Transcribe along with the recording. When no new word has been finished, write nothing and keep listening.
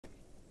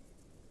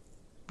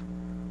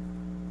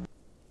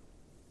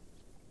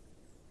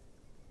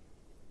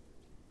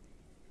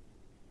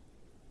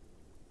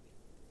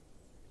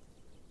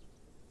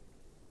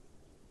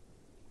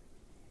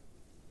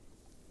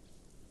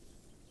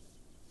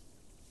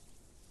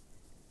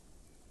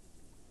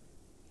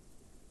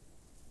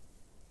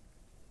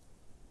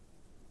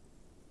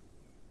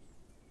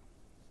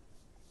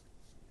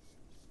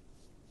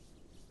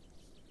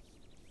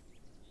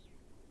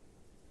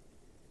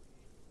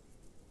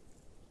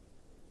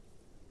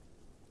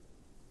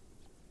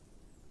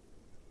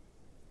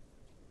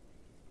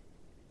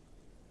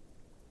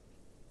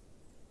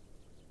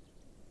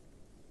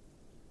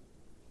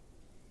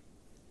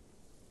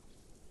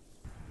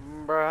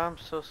I'm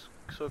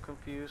so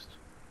confused.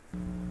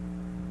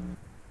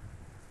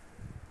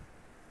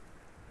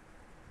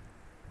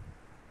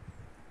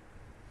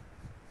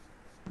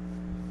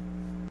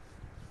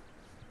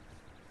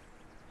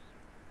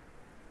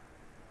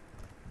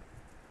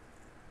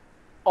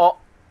 Oh,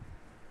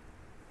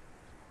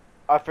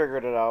 I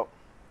figured it out.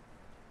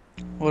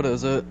 What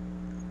is it?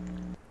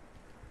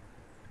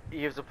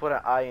 You have to put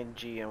an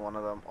ing in one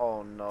of them.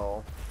 Oh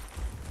no.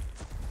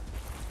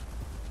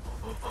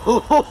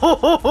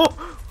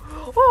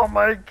 Oh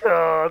my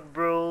god,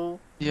 bro.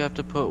 You have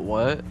to put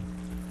what?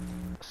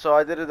 So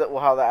I did it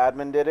how the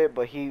admin did it,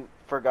 but he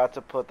forgot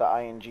to put the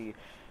ing.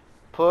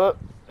 Put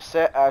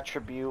set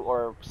attribute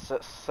or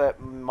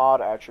set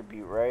mod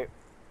attribute, right?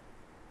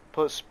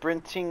 Put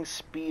sprinting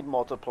speed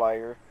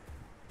multiplier,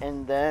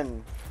 and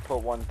then put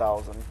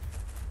 1000.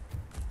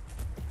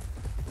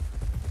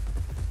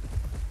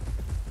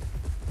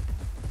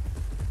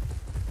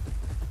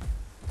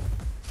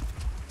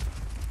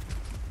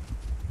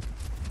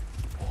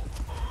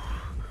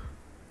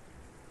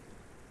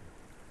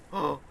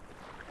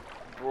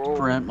 Bro,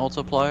 Sprint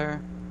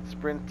multiplier?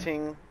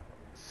 sprinting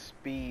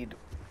speed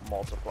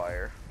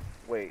multiplier.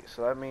 Wait,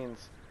 so that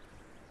means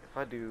if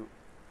I do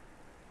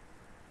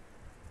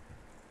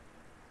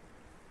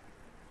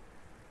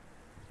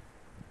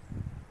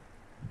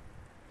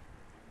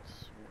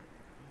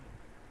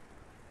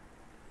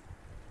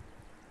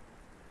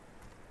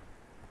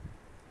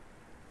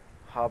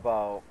how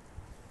about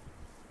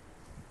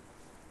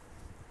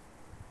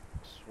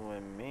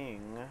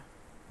swimming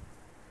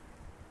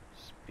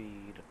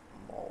speed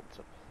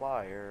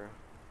multiplier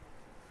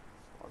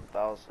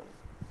 1000?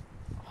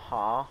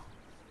 Huh?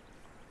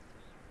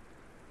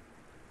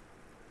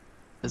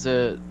 Is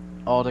it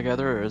all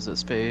together or is it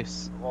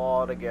space?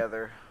 All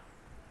together.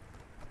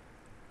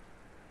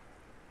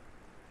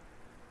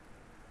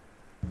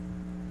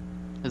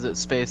 Is it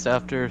space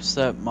after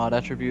set mod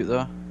attribute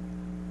though?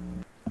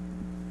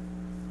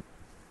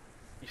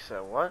 You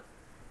said what?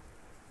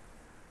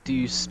 Do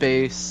you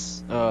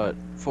space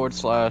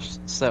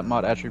 / set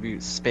mod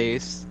attribute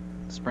space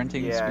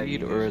sprinting Yeah,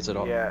 speed you or just is it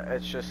all? yeah,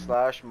 it's just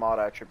slash mod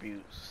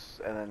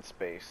attributes and then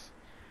space.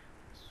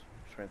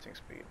 Sprinting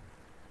speed.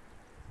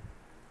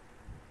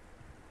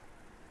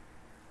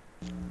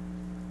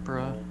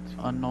 Bruh, Multi.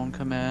 unknown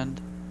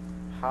command.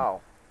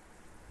 How?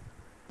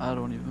 I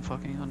don't even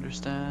fucking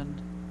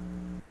understand.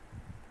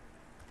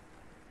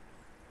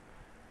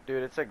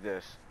 Dude, it's like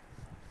this.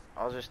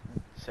 I'll just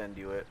send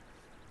you it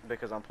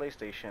because on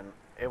PlayStation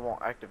it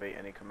won't activate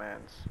any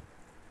commands.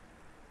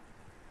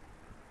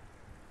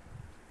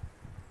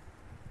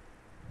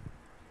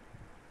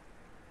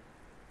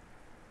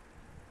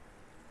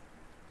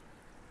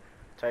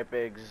 Type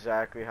it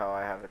exactly how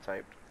I have it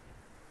typed.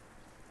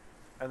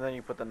 And then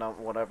you put the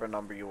whatever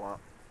number you want.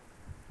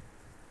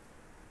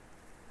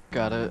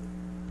 Got it.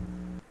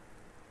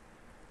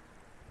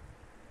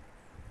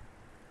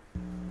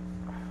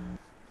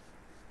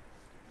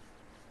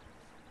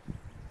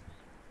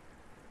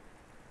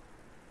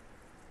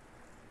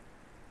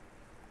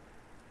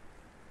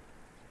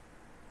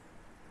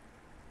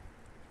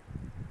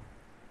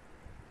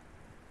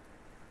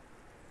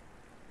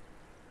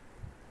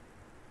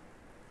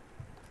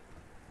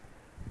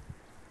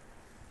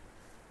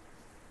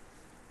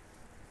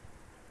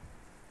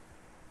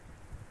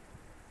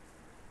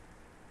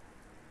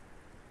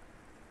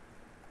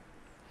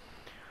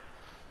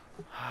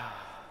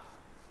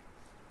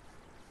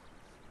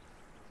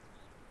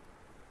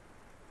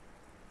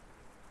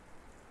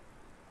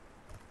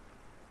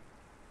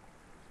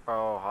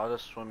 Oh, how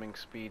does swimming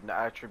speed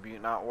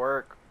attribute not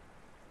work?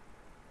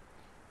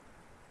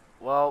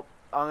 Well,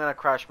 I'm gonna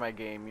crash my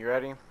game. You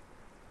ready?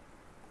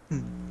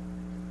 You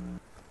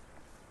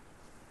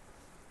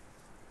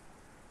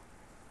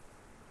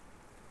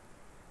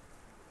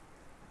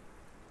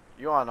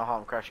wanna know how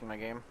I'm crashing my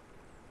game?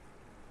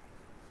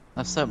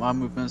 I set my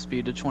movement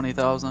speed to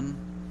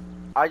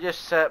 20,000. I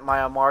just set my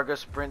Amarga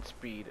sprint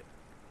speed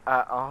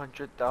at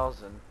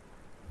 100,000.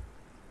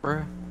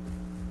 Bruh.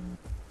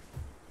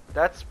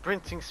 That's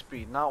sprinting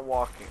speed, not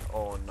walking.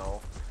 Oh no.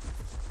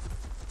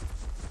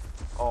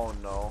 Oh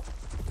no.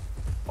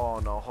 Oh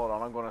no, hold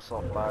on, I'm gonna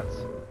sell flats.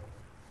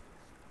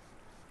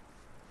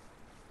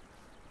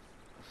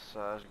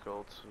 Slash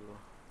go to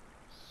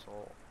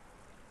salt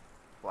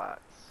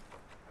flats.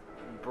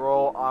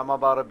 Bro, I'm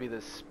about to be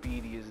the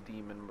speediest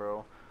demon,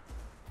 bro.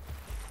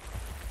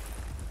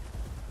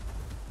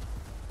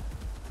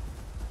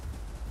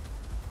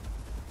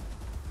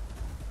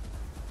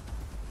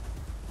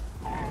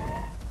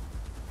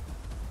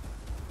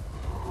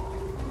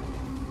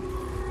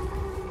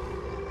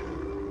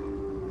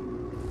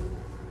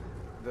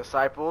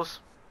 Disciples,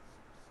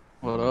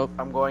 What up?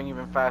 I'm going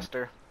even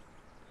faster.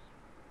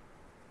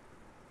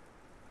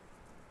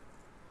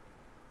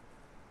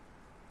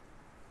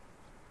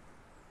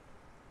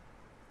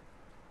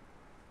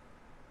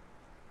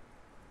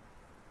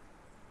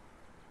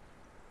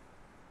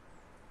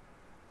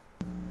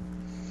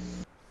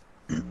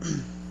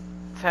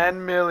 $10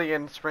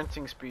 million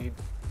sprinting speed.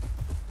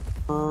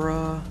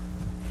 Bruh.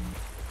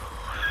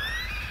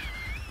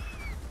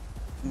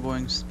 I'm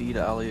going speed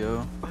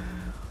Alio.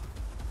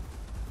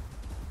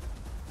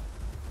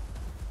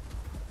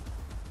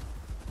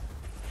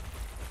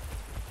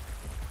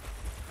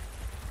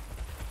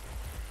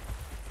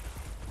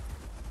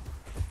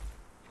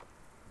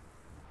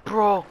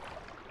 Bro,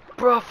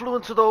 I flew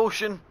into the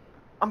ocean.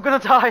 I'm gonna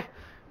die.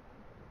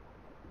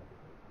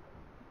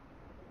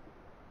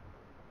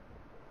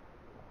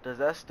 Does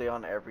that stay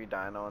on every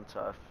dyno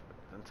until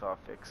I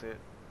fix it,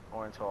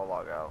 or until I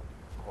log out?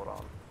 Hold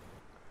on.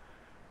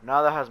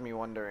 Now that has me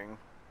wondering.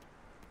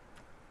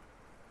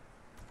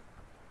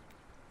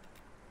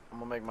 I'm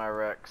gonna make my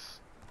Rex.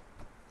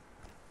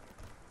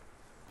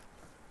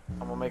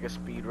 I'm gonna make a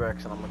speed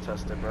Rex and I'm gonna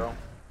test it, bro.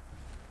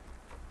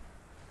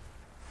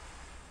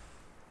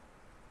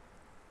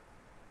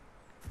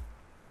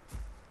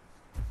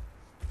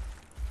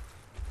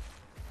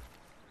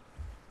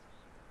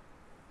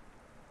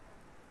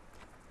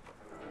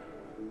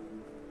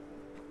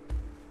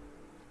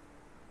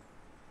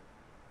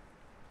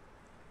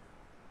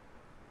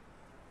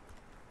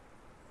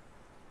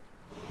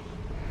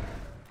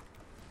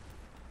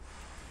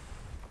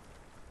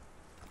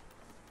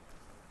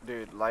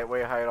 Dude,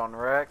 lightweight height on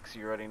Rex,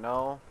 you already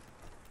know.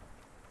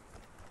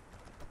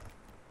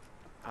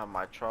 Have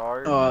my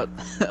charge.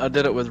 I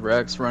did it with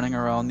Rex running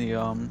around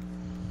the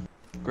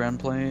Grand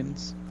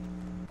Plains.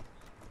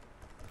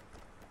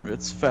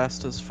 It's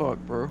fast as fuck,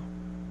 bro.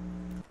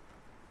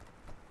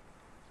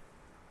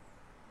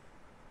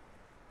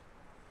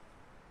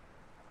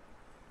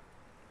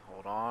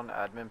 Hold on,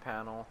 admin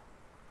panel.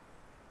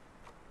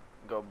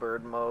 Go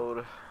bird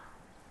mode.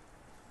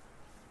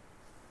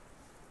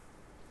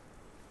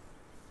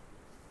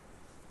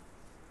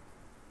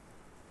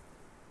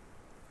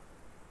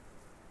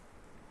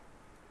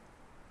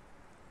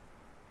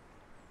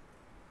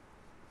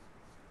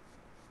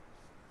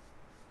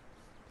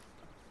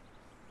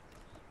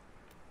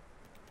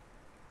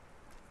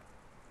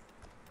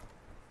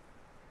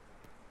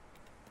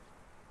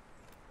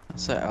 I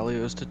set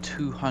Alios to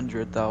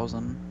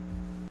 200,000.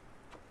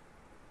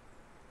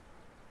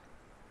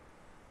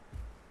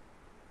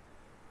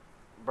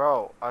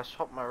 Bro, I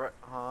swapped my Rex,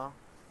 huh?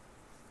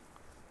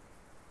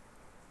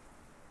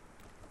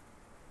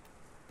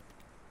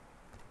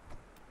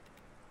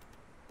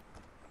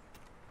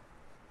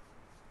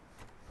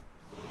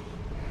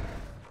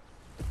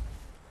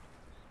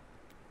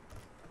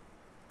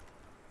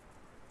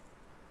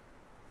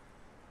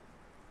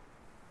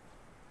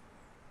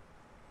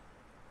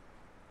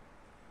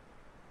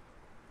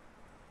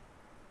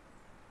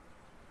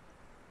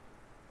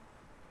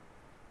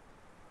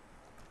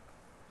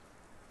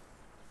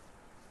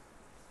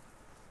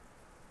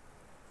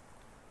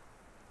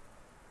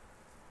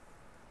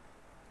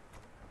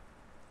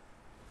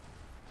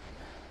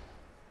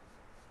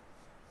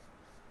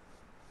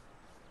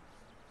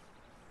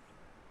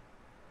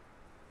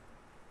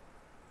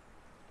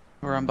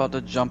 Where I'm about to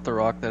jump the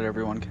rock that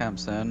everyone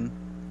camps in,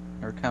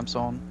 or camps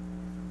on.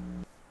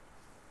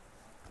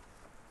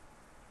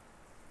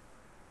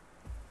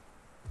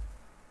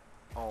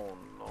 Oh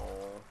no.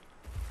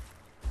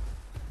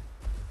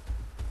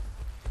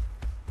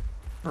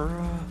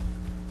 Bruh.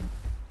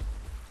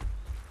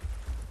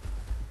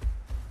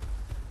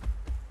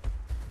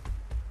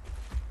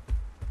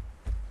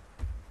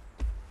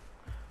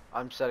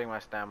 I'm setting my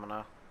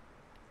stamina.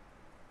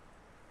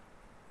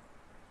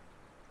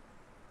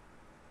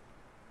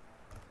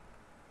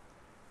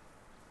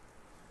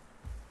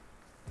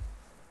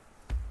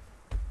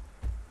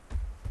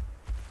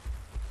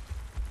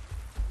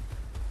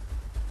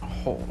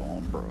 Hold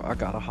on, bro. I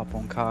gotta hop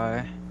on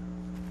Kai.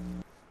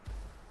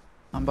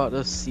 I'm about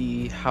to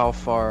see how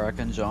far I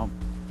can jump.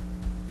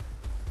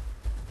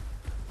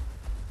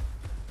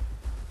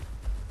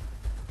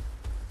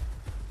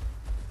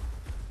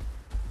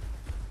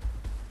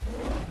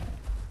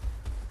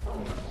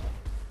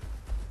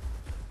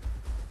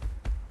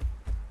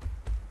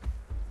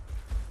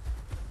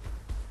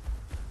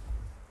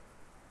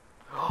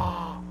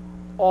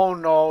 Oh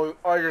no,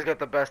 I just got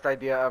the best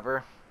idea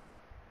ever.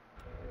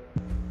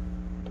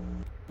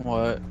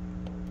 What?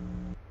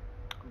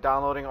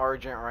 Downloading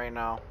Argent right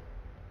now.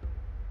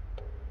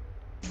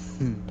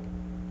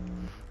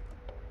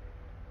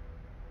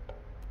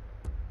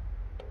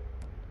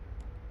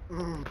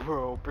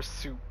 Bro,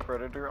 pursue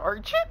Predator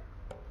Argent?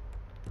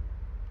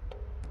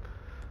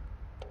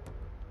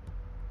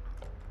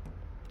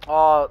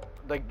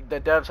 The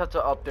devs have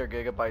to up their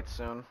gigabytes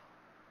soon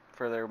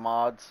for their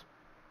mods.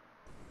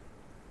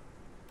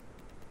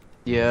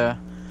 Yeah.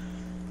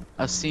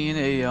 I seen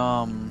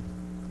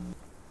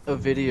a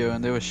video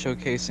and they was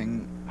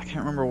showcasing, I can't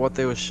remember what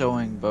they was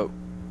showing, but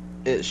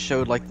it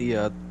showed like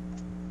the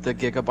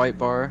gigabyte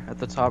bar at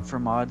the top for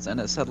mods and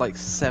it said like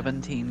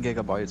 17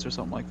 gigabytes or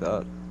something like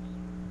that.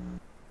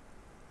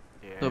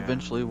 Yeah. So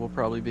eventually we'll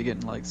probably be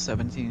getting like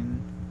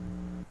 17.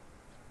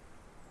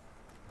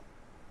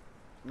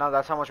 No,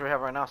 that's how much we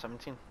have right now,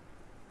 17.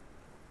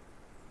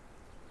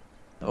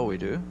 Oh, we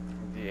do?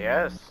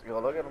 Yes, go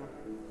look at them.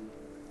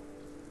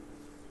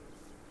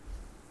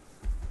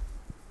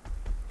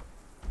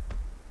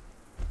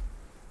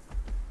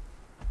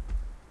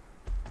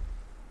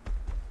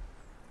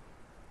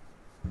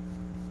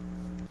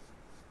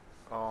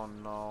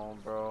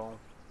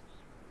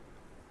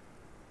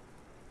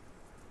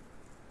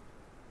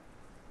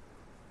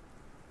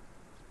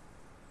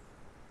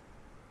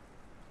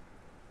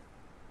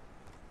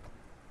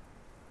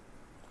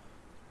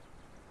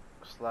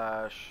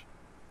 slash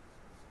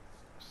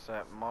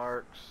set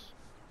marks.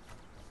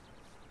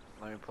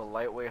 Let me put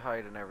lightweight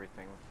height and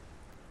everything.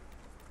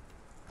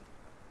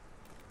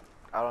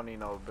 I don't need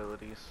no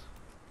abilities.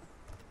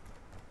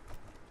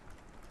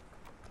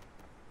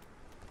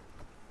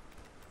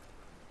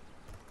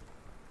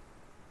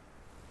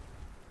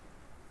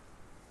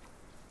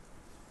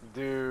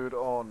 Dude,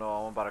 oh no,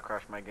 I'm about to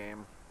crash my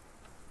game.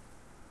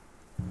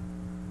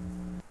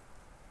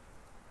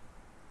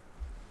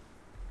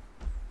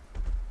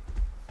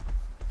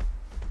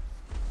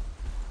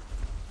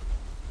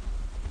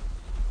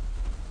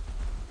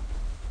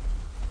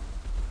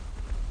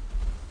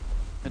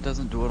 It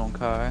doesn't do it on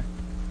Kai.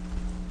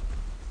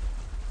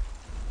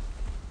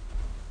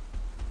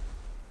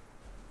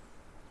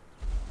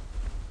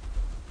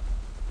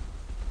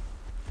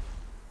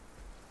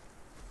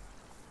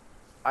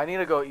 I need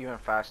to go even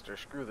faster.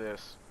 Screw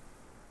this.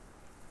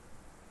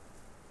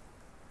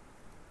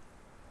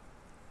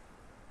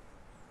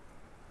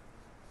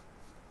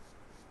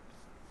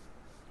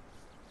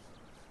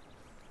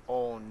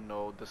 Oh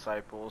no,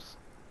 disciples.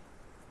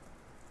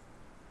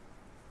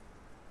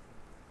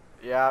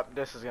 Yeah,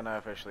 this is gonna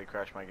officially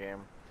crash my game.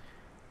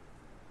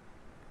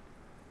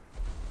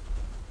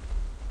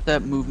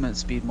 That movement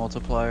speed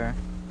multiplier.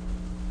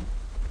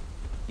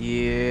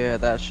 Yeah,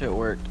 that shit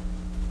worked.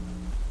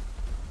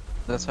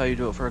 That's how you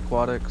do it for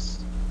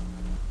aquatics.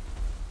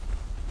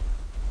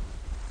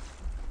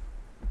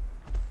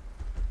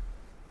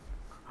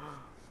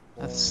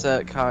 That's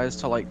set Kai's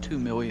to like 2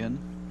 million.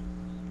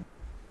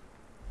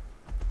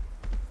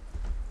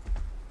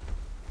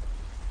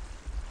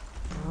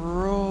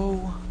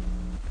 Bro.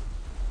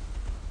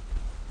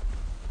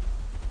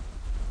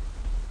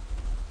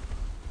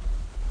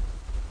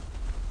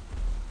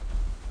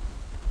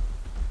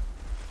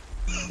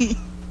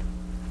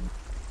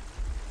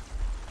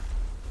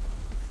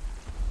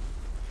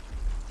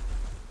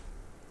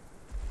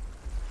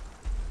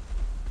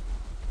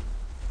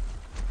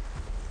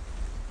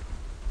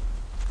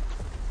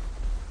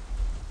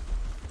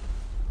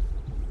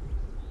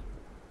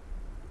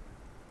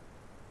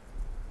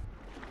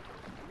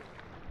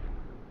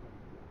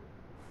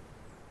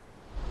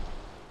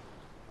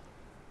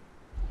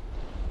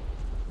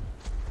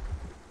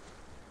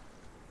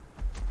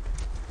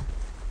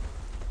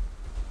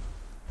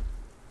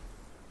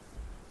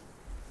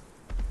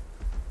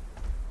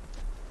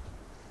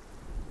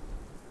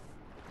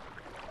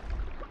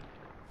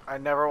 I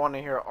never want to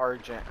hear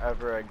Argent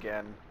ever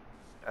again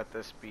at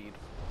this speed.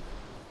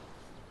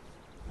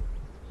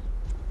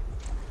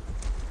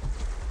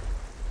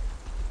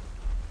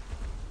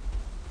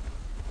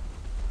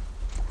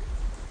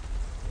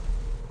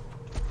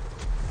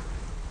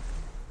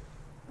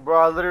 Bro,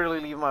 I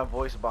literally leave my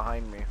voice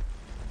behind me.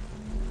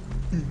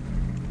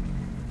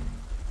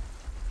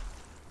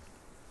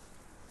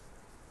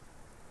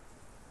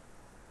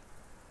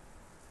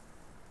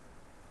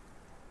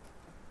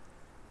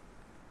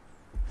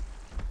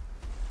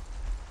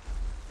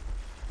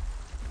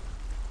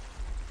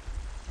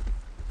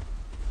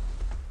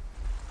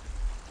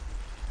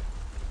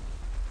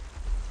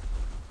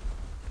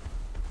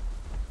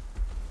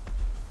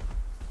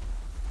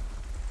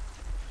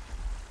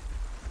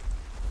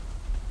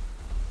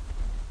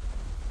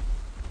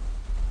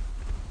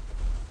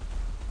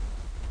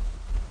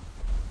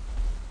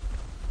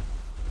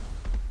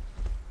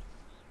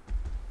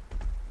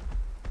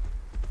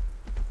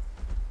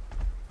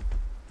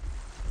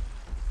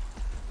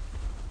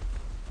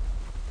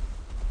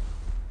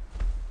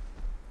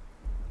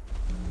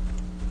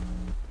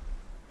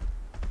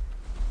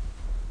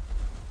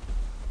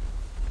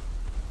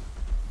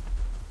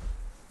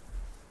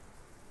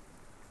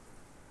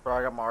 Bro,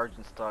 I got my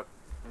Argent stuck,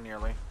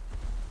 nearly.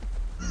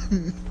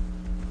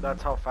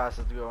 That's how fast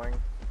it's going.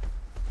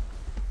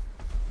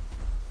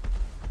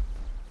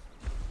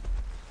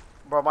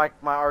 Bro, my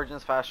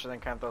Argent's faster than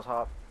Kanto's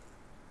hop.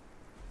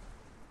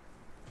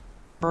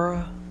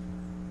 Bruh.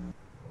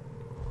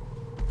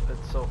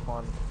 It's so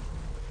fun.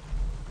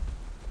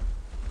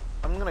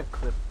 I'm gonna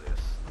clip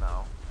this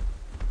now.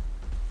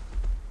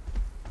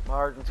 My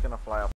Argent's gonna fly up.